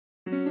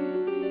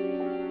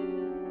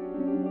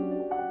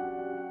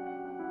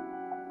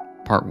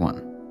Part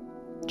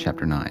 1,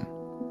 Chapter 9,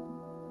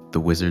 The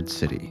Wizard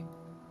City.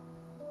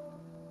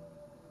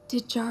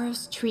 Did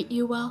Jaros treat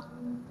you well?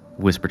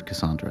 Whispered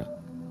Cassandra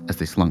as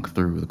they slunk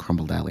through the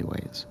crumbled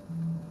alleyways.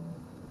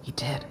 He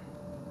did.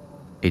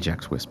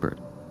 Ajax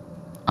whispered,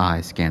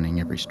 eyes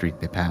scanning every street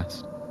they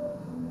passed.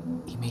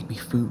 He made me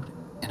food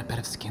and a bed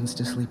of skins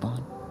to sleep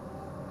on.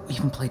 We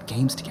even played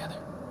games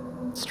together.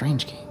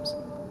 Strange games.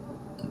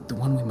 The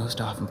one we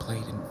most often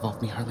played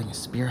involved me hurling a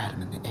spear at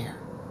him in the air.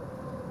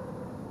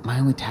 My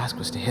only task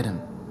was to hit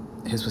him.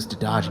 His was to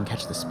dodge and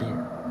catch the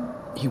spear.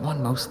 He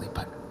won mostly,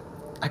 but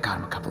I got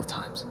him a couple of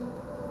times.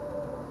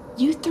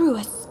 You threw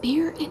a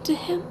spear into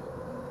him?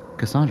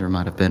 Cassandra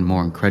might have been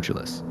more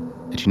incredulous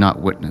had she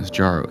not witnessed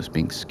Jaros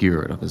being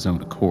skewered of his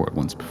own accord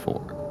once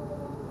before.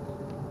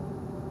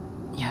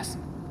 Yes,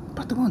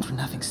 but the wounds were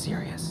nothing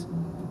serious.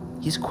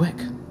 He's quick,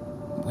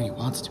 when he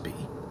wants to be,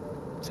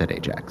 said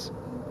Ajax.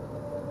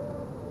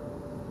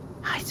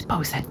 I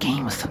suppose that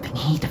game was something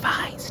he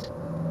devised,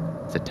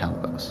 said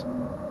Talavos.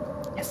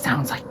 It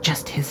sounds like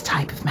just his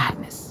type of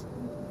madness.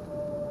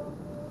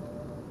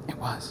 It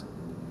was,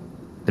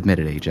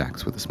 admitted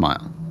Ajax with a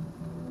smile.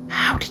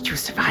 How did you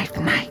survive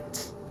the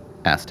night?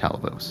 Asked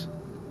Talavos.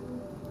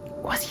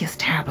 Was he as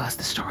terrible as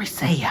the stories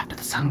say after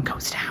the sun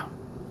goes down?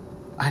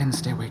 I didn't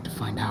stay awake to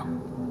find out,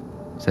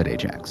 said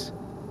Ajax.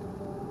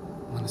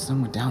 When the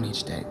sun went down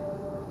each day,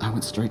 I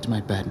went straight to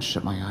my bed and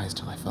shut my eyes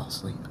till I fell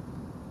asleep.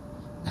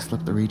 I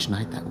slept through each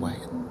night that way,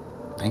 and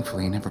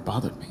thankfully it never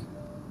bothered me.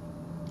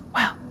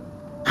 Well,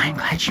 I'm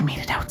glad you made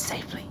it out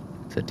safely,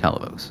 said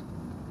Talavos.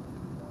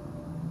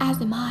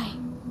 As am I,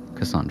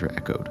 Cassandra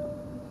echoed.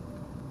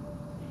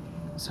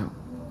 So,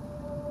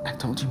 I've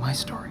told you my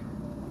story,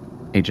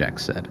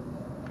 Ajax said,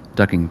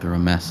 ducking through a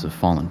mess of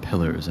fallen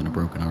pillars and a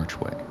broken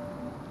archway.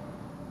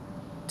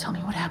 Tell me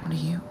what happened to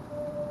you.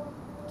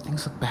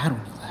 Things looked bad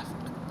when you left,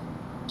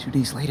 but 2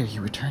 days later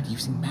you returned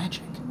using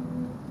magic.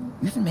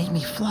 You even made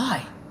me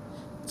fly.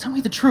 Tell me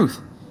the truth.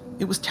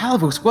 It was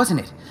Talavos,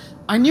 wasn't it?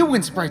 I knew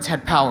wind sprites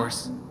had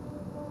powers.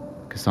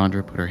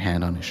 Cassandra put her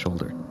hand on his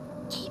shoulder.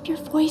 Keep your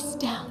voice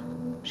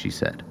down, she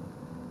said.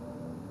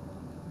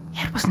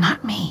 It was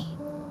not me,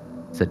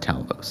 said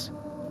Talavos.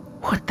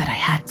 Would that I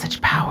had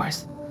such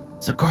powers.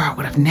 Zagora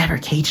would have never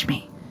caged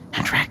me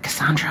and dragged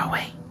Cassandra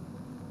away.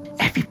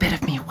 Every bit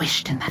of me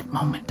wished in that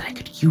moment that I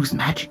could use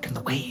magic in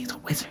the ways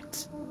of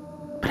wizards,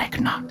 but I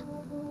could not.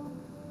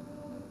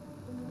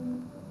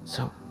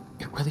 So,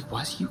 it really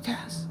was you,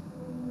 Cass?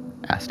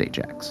 Asked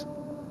Ajax.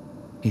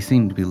 He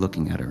seemed to be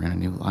looking at her in a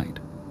new light.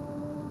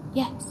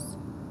 Yes,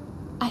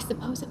 I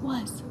suppose it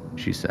was,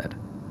 she said,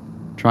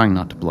 trying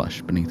not to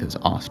blush beneath his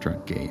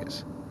awestruck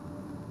gaze.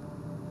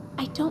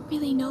 I don't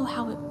really know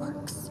how it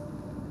works.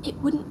 It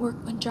wouldn't work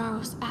when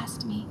Jaros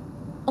asked me,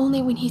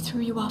 only when he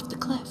threw you off the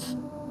cliff.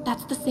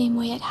 That's the same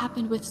way it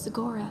happened with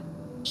Zagora.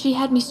 She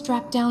had me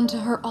strapped down to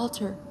her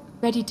altar,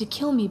 ready to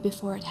kill me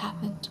before it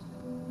happened.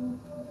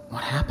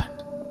 What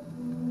happened?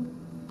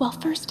 Well,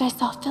 first I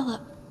saw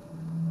Philip.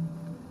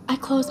 I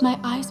closed my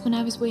eyes when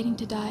I was waiting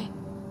to die,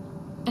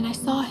 and I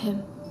saw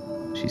him,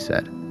 she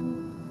said. Do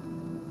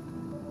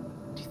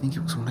you think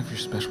it was one of your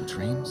special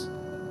dreams?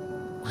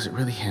 Was it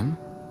really him?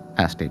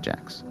 Asked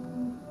Ajax.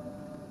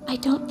 I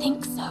don't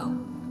think so.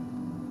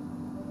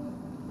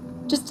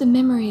 Just a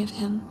memory of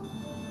him.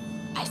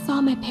 I saw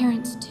my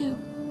parents too,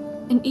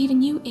 and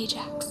even you,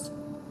 Ajax.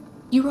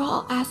 You were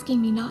all asking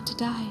me not to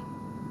die.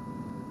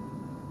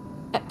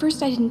 At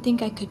first I didn't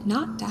think I could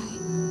not die,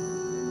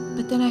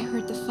 but then I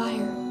heard the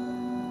fire.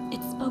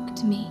 It spoke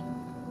to me.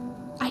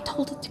 I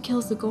told it to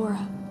kill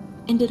Zagora,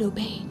 and it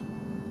obeyed.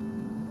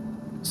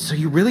 So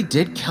you really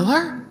did kill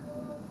her?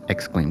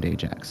 Exclaimed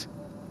Ajax.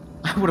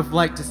 I would have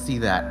liked to see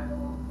that.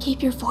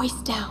 Keep your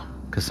voice down.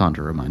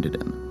 Cassandra reminded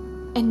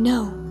him. And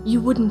no,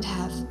 you wouldn't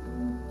have.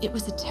 It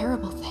was a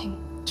terrible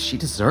thing. She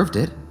deserved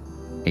it,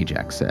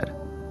 Ajax said.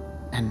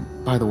 And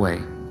by the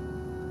way,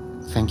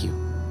 thank you.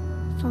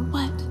 For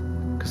what?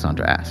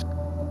 Cassandra asked.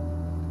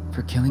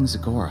 For killing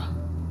Zagora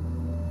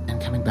and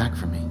coming back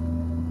for me.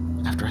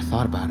 After I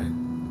thought about it,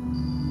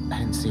 I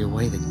didn't see a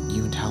way that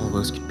you and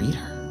Talavos could beat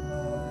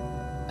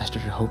her. I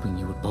started hoping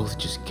you would both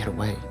just get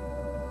away.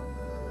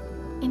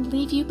 And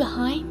leave you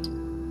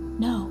behind?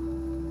 No.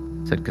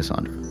 Said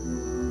Cassandra.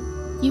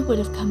 You would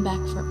have come back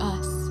for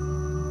us.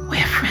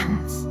 We're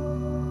friends,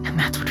 and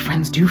that's what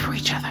friends do for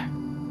each other,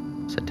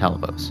 said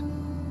Talavos.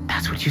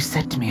 That's what you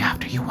said to me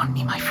after you won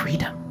me my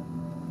freedom.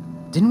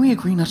 Didn't we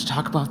agree not to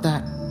talk about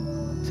that?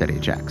 Said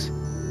Ajax.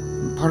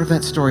 Part of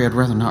that story I'd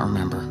rather not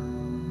remember.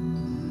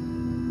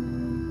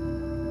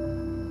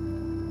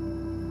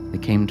 They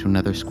came to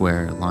another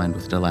square lined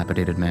with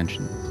dilapidated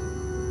mansions,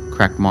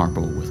 cracked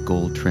marble with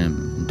gold trim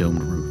and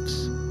domed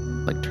roofs,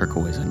 like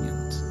turquoise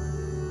onions.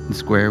 The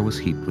square was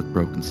heaped with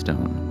broken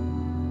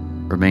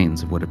stone,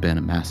 remains of what had been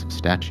a massive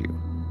statue.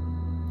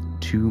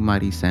 2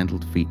 mighty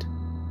sandaled feet,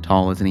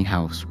 tall as any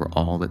house, were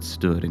all that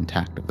stood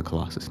intact of the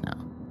Colossus now.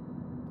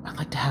 I'd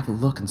like to have a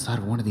look inside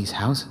of one of these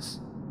houses,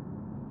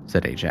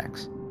 said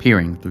Ajax,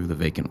 peering through the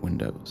vacant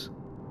windows.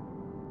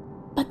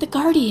 But the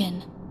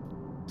Guardian,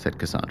 said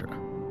Cassandra.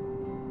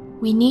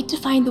 We need to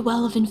find the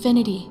Well of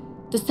Infinity,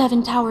 the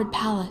seven-towered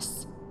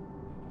palace.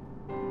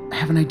 I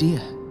have an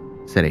idea.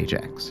 said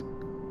Ajax.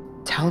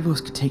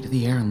 Talavos could take to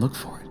the air and look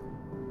for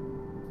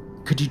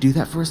it. Could you do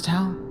that for us,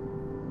 Tal?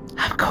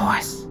 Of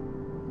course.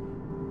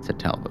 Said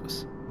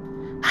Talavos.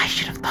 I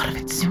should have thought of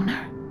it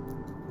sooner.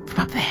 From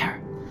up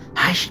there,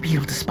 I should be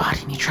able to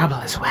spot any trouble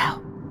as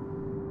well.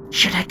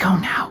 Should I go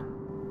now?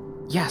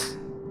 Yes.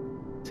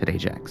 Said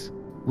Ajax.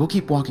 We'll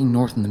keep walking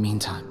north in the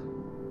meantime.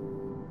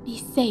 Be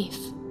safe.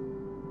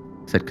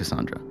 Said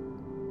Cassandra.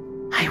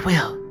 I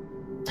will.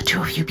 The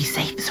two of you be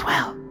safe as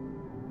well.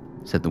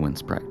 Said the wind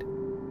sprite.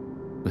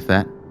 With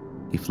that,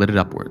 he flitted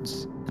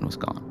upwards and was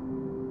gone.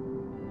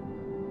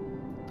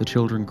 The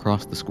children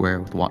crossed the square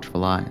with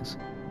watchful eyes.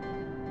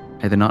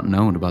 Had they not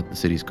known about the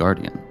city's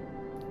guardian,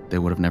 they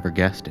would have never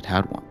guessed it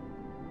had one.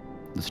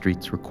 The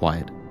streets were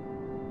quiet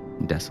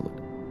and desolate.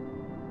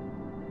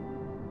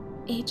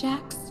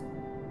 Ajax,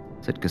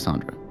 Said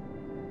Cassandra.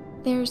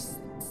 there's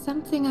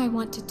something I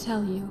want to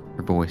tell you.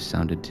 Her voice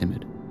sounded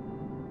timid.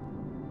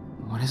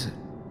 What is it?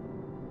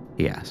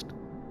 He asked.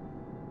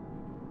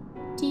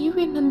 Do you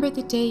remember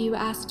the day you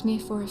asked me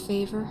for a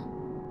favor?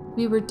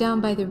 We were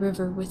down by the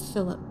river with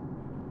Philip.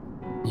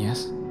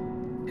 Yes?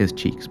 His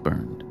cheeks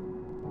burned,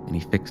 and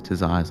he fixed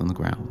his eyes on the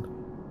ground.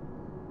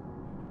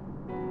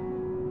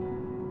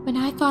 When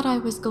I thought I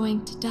was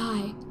going to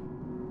die,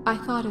 I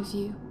thought of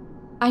you.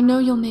 I know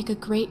you'll make a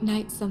great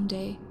knight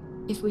someday,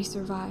 if we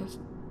survive,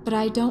 but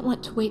I don't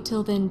want to wait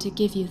till then to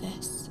give you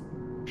this.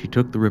 She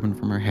took the ribbon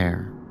from her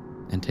hair,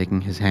 and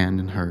taking his hand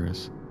in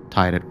hers,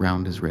 tied it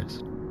round his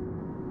wrist.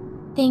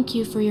 Thank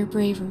you for your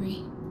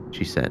bravery.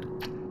 She said,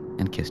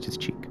 and kissed his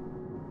cheek.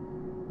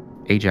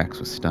 Ajax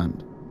was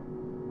stunned.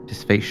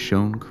 His face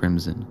shone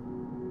crimson.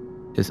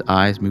 His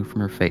eyes moved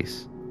from her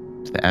face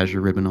to the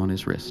azure ribbon on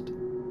his wrist,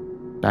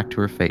 back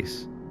to her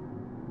face,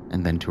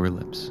 and then to her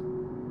lips.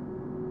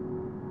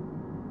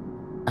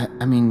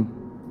 I mean,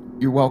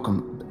 you're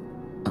welcome.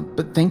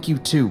 But thank you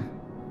too.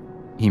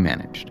 He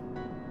managed.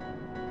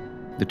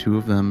 The two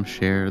of them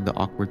shared the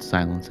awkward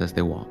silence as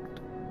they walked.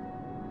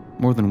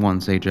 More than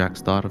once,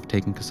 Ajax thought of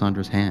taking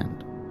Cassandra's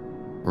hand,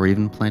 or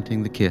even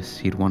planting the kiss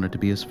he'd wanted to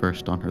be his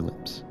first on her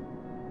lips.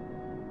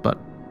 But,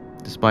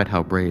 despite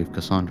how brave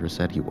Cassandra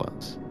said he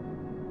was,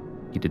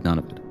 he did none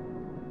of it.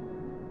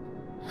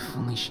 If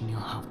only she knew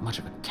how much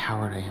of a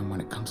coward I am when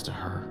it comes to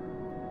her.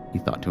 He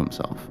thought to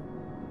himself.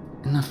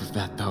 Enough of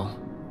that, though.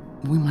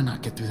 We might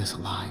not get through this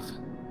alive.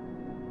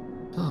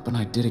 Philip and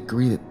I did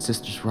agree that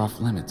sisters were off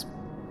limits,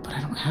 but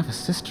I don't have a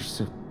sister,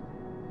 so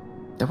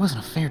that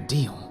wasn't a fair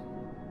deal.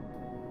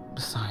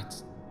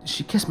 Besides,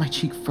 she kissed my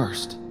cheek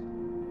first.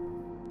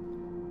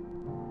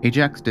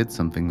 Ajax did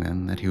something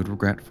then that he would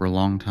regret for a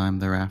long time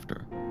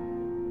thereafter.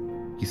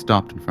 He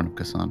stopped in front of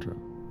Cassandra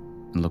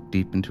and looked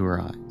deep into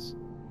her eyes,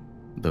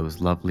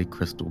 those lovely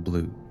crystal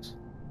blues.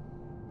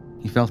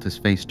 He felt his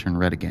face turn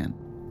red again,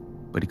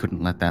 but he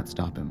couldn't let that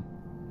stop him.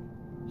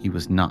 He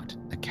was not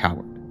a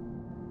coward.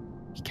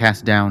 He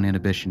cast down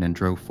inhibition and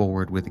drove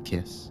forward with a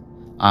kiss,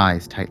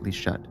 eyes tightly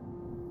shut.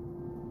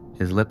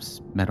 His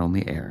lips met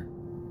only air,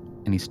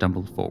 and he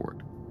stumbled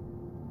forward,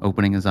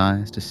 opening his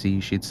eyes to see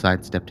she had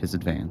sidestepped his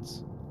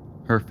advance.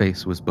 Her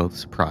face was both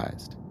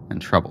surprised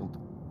and troubled.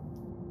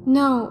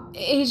 No,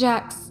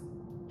 Ajax,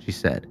 She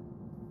said.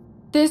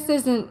 this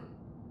isn't...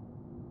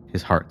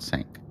 His heart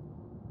sank.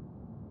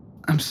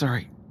 I'm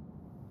sorry.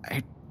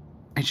 I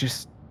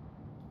just...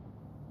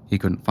 He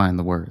couldn't find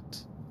the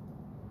words.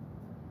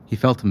 He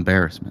felt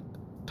embarrassment,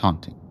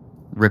 taunting,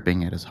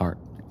 ripping at his heart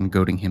and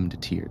goading him to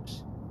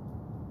tears.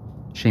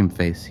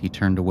 Shamefaced, he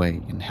turned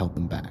away and held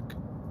them back.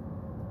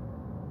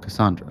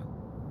 Cassandra,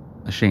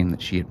 ashamed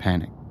that she had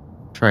panicked,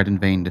 tried in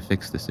vain to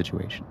fix the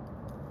situation.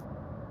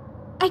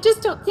 I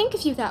just don't think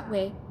of you that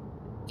way.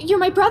 You're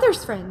my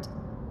brother's friend.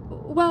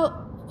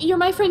 Well, you're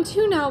my friend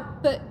too now,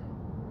 but...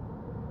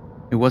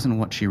 It wasn't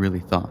what she really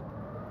thought,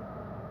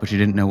 but she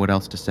didn't know what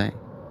else to say.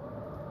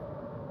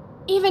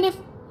 Even if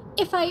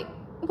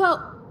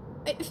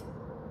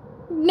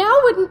now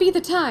wouldn't be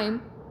the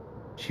time.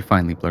 She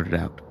finally blurted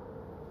out,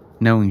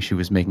 knowing she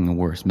was making a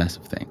worse mess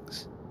of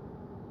things.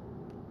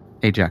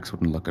 Ajax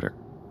wouldn't look at her.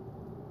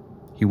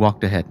 He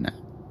walked ahead now,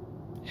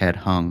 head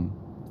hung,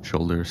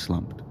 shoulders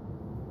slumped.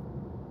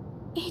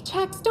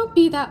 Ajax, don't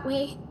be that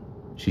way.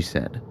 She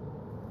said.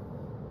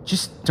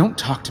 Just don't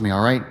talk to me,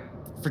 alright?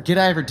 Forget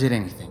I ever did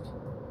anything.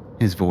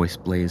 His voice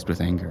blazed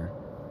with anger.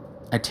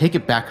 I'd take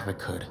it back if I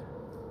could.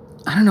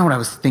 I don't know what I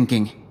was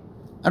thinking.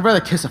 I'd rather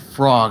kiss a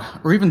frog,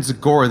 or even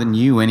Zagora than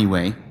you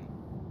anyway.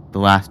 The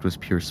last was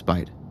pure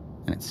spite,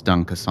 and it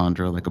stung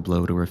Cassandra like a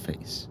blow to her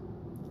face.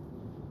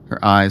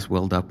 Her eyes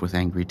welled up with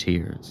angry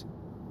tears,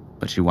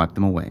 but she wiped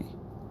them away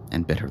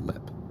and bit her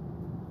lip.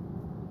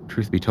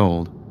 Truth be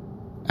told,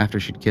 after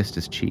she'd kissed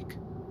his cheek,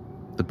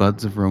 the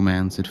buds of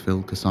romance had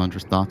filled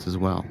Cassandra's thoughts as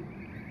well.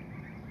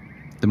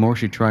 The more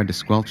she tried to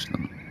squelch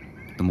them,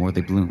 the more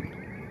they bloomed.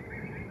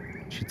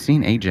 She'd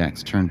seen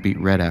Ajax turn beet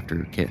red after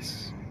her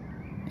kiss,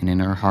 and in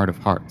her heart of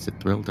hearts it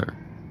thrilled her.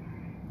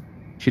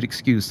 She'd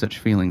excused such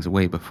feelings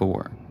away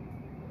before,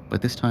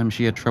 but this time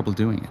she had trouble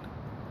doing it.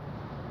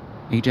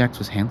 Ajax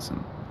was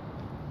handsome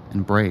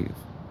and brave,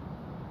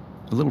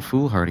 a little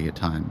foolhardy at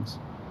times,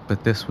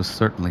 but this was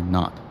certainly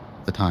not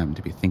the time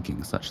to be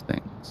thinking such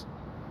things.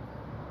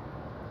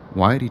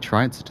 Why had he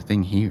tried such a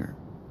thing here,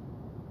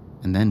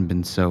 and then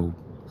been so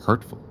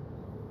hurtful?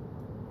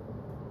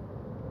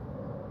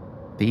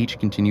 They each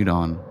continued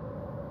on,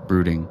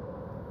 brooding,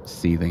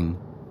 seething,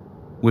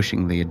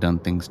 wishing they had done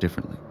things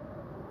differently.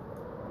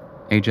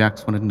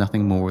 Ajax wanted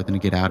nothing more than to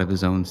get out of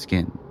his own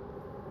skin,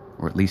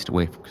 or at least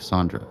away from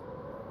Cassandra,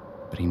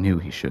 but he knew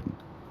he shouldn't.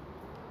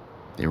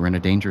 They were in a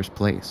dangerous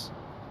place.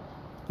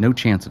 No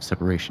chance of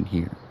separation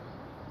here.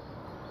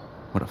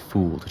 What a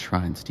fool to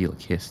try and steal a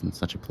kiss in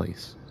such a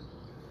place.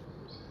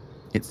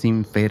 It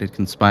seemed fate had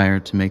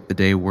conspired to make the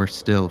day worse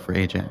still for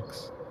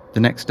Ajax. The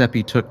next step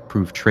he took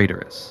proved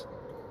traitorous.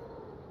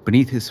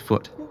 Beneath his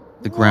foot,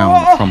 the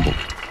ground crumbled,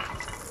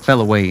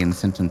 fell away and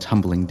sent him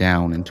tumbling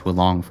down into a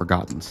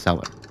long-forgotten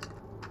cellar.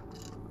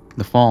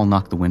 The fall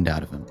knocked the wind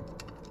out of him,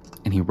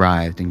 and he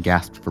writhed and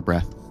gasped for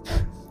breath.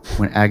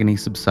 When agony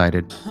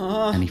subsided,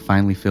 and he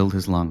finally filled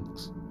his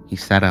lungs, he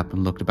sat up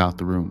and looked about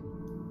the room.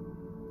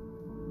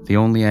 The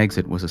only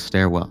exit was a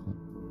stairwell,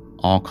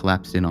 all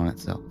collapsed in on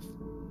itself.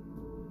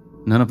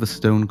 None of the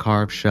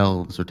stone-carved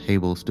shelves or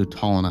tables stood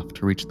tall enough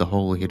to reach the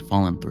hole he had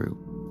fallen through,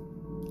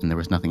 and there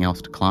was nothing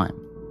else to climb.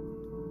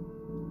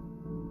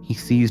 He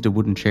seized a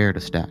wooden chair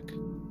to stack,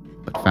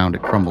 but found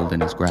it crumbled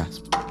in his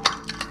grasp.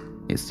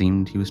 It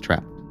seemed he was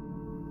trapped.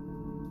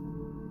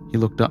 He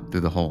looked up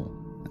through the hole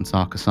and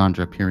saw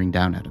Cassandra peering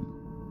down at him.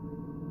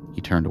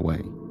 He turned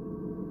away.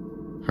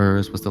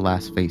 Hers was the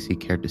last face he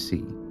cared to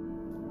see.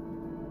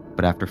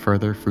 But after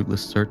further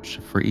fruitless search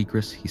for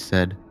egress, he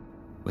said,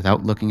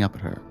 without looking up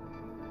at her,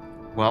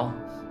 "Well,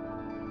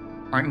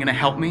 aren't you gonna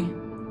help me?"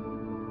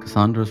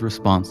 Cassandra's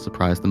response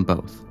surprised them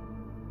both.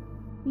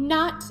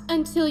 Not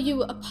until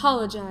you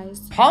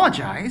apologize.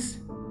 Apologize?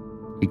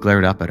 He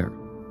glared up at her.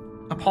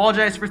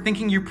 Apologize for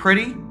thinking you're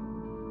pretty?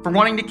 For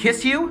wanting to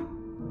kiss you?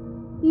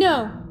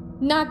 No,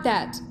 not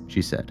that.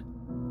 She said.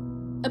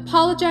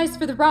 Apologize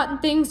for the rotten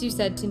things you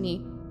said to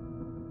me.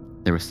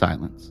 There was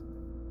silence,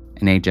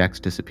 and Ajax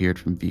disappeared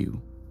from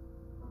view.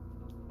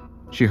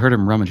 She heard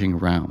him rummaging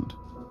around,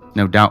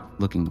 no doubt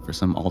looking for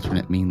some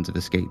alternate means of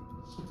escape.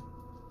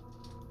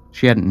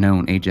 She hadn't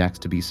known Ajax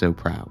to be so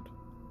proud.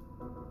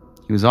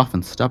 He was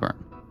often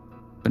stubborn,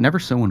 but never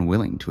so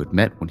unwilling to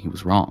admit when he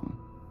was wrong.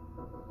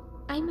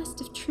 I must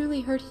have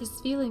truly hurt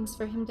his feelings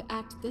for him to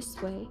act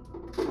this way,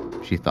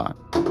 she thought.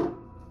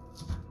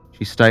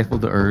 She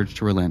stifled the urge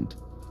to relent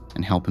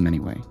and help him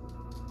anyway.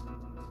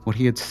 What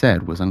he had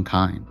said was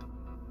unkind,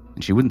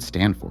 and she wouldn't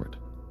stand for it.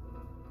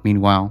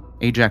 Meanwhile,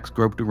 Ajax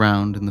groped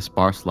around in the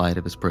sparse light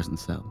of his prison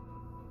cell.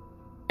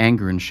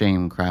 Anger and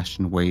shame crashed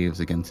in waves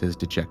against his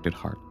dejected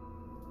heart.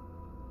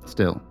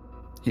 Still,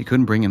 he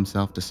couldn't bring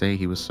himself to say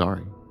he was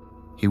sorry.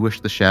 He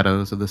wished the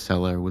shadows of the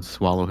cellar would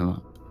swallow him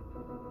up,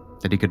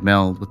 that he could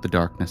meld with the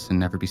darkness and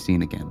never be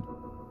seen again.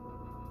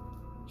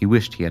 He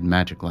wished he had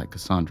magic like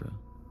Cassandra,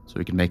 so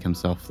he could make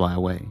himself fly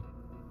away.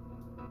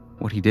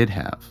 What he did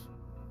have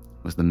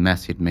was the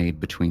mess he'd made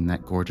between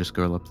that gorgeous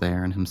girl up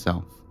there and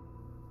himself.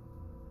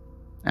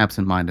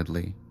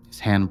 Absent-mindedly, his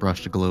hand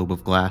brushed a globe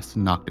of glass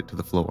and knocked it to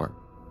the floor.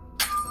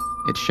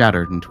 It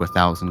shattered into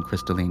 1,000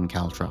 crystalline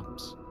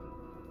caltrops.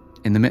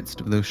 In the midst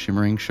of those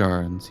shimmering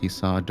shards, he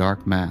saw a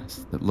dark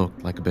mass that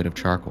looked like a bit of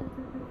charcoal.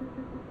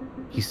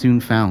 He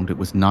soon found it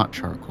was not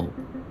charcoal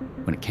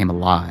when it came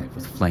alive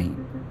with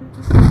flame.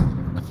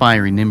 A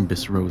fiery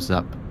nimbus rose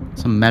up,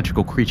 some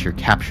magical creature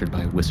captured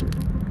by a wizard,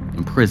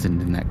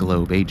 imprisoned in that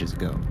globe ages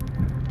ago.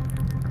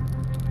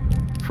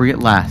 Free at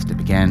last, it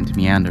began to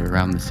meander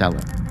around the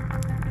cellar,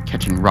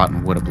 catching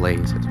rotten wood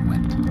ablaze as it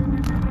went.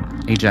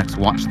 Ajax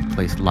watched the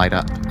place light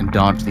up and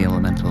dodged the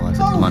elemental as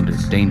it blundered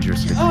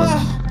dangerously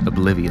close,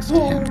 oblivious to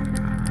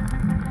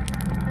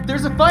him.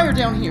 There's a fire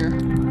down here.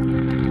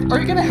 Are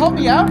you gonna help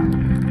me out?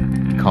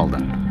 He called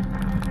out.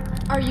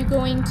 Are you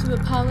going to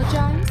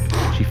apologize?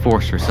 She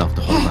forced herself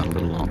to hold out a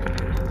little longer,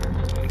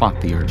 fought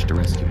the urge to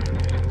rescue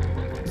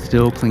him.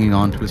 Still clinging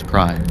on to his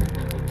pride,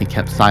 he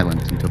kept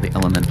silent until the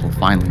elemental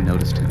finally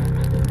noticed him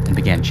and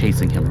began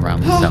chasing him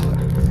around the cellar.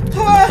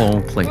 The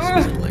whole place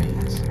was ablaze.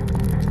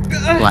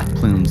 Black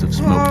plumes of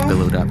smoke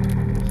billowed up,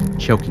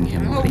 choking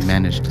him, but he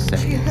managed to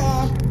say,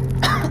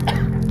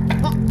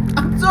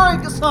 I'm sorry,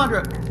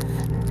 Cassandra.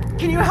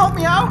 Can you help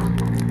me out?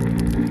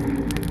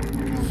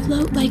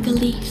 Float like a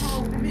leaf.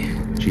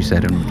 she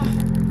said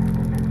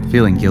inwardly,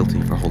 feeling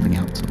guilty for holding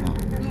out so long.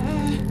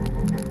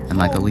 And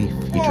like a leaf,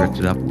 he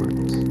drifted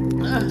upwards,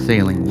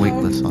 sailing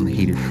weightless on the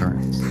heated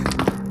currents.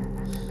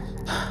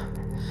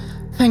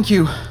 Thank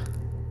you,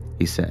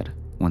 he said,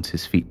 once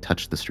his feet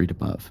touched the street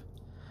above.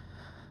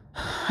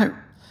 I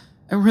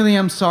really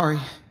am sorry.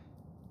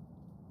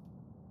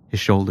 His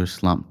shoulders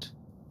slumped,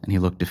 and he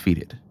looked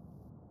defeated,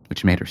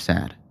 which made her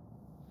sad.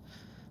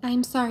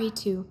 I'm sorry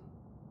too.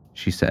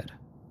 She said.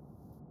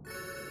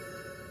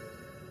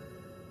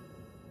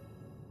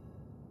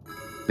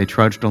 They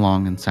trudged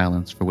along in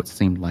silence for what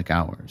seemed like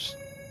hours,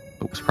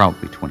 but was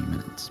probably 20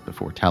 minutes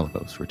before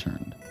Talavos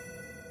returned.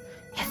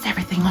 Is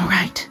everything all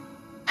right?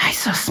 I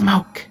saw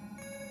smoke.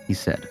 he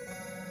said,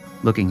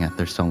 looking at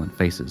their sullen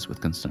faces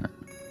with concern.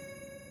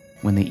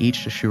 When they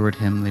each assured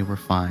him they were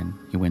fine,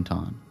 he went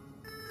on.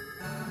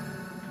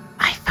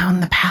 I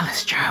found the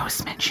palace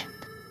Jaros mentioned.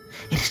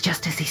 It is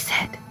just as he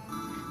said.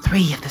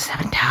 3 of the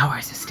 7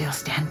 towers are still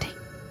standing,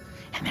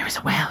 and there is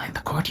a well in the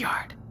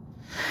courtyard.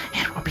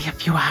 It will be a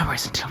few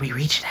hours until we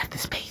reach it at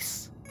this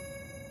pace.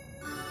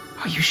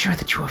 Are you sure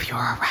the 2 of you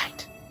are all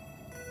right?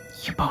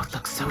 You both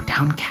look so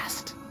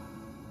downcast.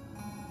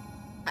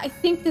 I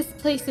think this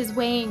place is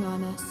weighing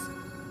on us.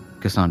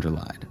 Cassandra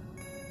lied,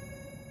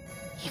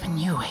 Even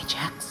you,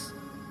 Ajax?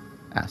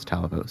 asked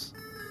Talavos.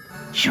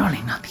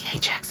 Surely not the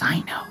Ajax I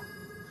know.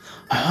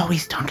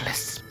 Always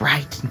dauntless,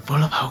 bright, and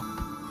full of hope.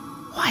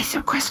 Why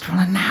so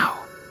crestfallen now?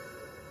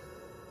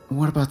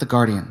 What about the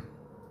Guardian?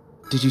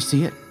 Did you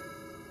see it?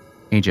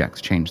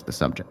 Ajax changed the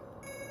subject,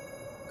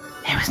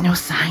 There was no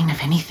sign of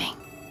anything.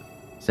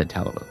 said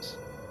Talavos.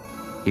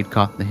 He'd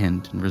caught the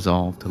hint and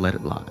resolved to let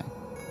it lie,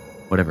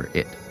 whatever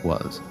it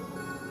was,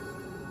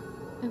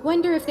 I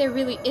wonder if there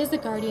really is a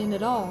guardian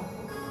at all.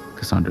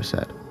 Cassandra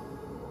said.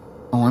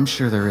 Oh, I'm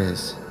sure there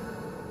is.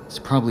 It's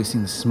probably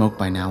seen the smoke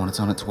by now when it's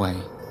on its way.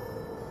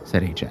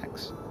 Said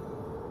Ajax,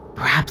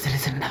 Perhaps it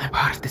is in another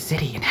part of the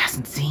city and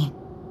hasn't seen.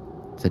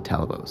 said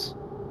Talavos,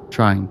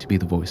 trying to be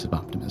the voice of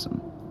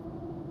optimism.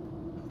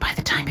 By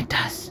the time it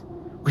does,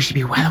 we should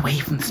be well away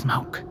from the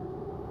smoke.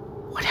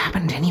 What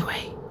happened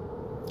anyway?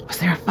 Was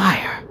there a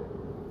fire?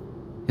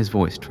 His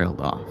voice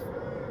trailed off.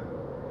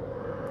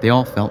 They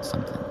all felt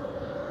something.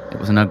 It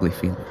was an ugly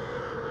feeling,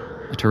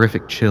 a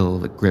terrific chill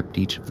that gripped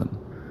each of them.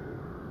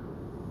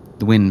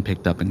 The wind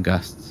picked up in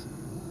gusts,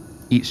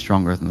 each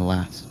stronger than the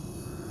last.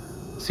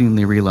 Soon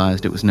they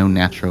realized it was no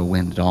natural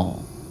wind at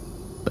all,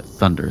 but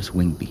thunderous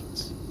wing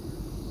beats.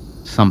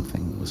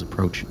 Something was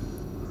approaching.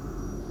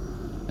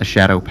 A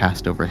shadow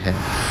passed overhead,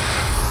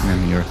 and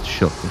then the earth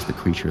shook as the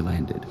creature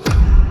landed.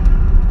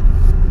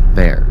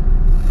 There,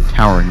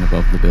 towering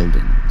above the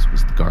buildings,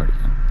 was the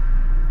Guardian,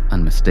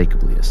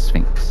 unmistakably a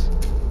sphinx.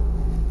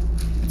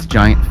 Its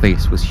giant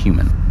face was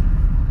human,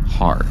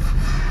 hard,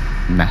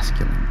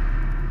 masculine,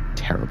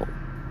 terrible.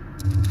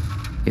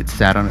 It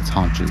sat on its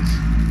haunches,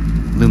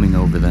 looming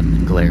over them,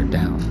 and glared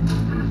down.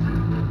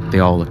 They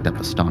all looked up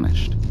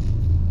astonished,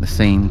 the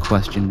same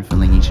question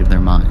filling each of their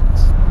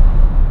minds.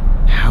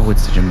 How would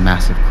such a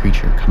massive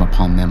creature come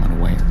upon them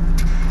unaware?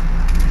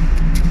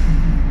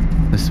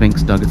 The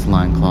Sphinx dug its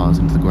line claws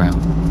into the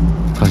ground,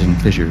 causing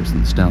fissures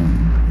in the stone,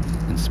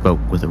 and spoke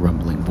with a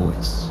rumbling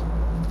voice.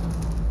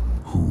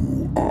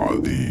 Who are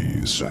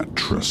these that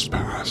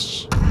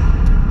trespass?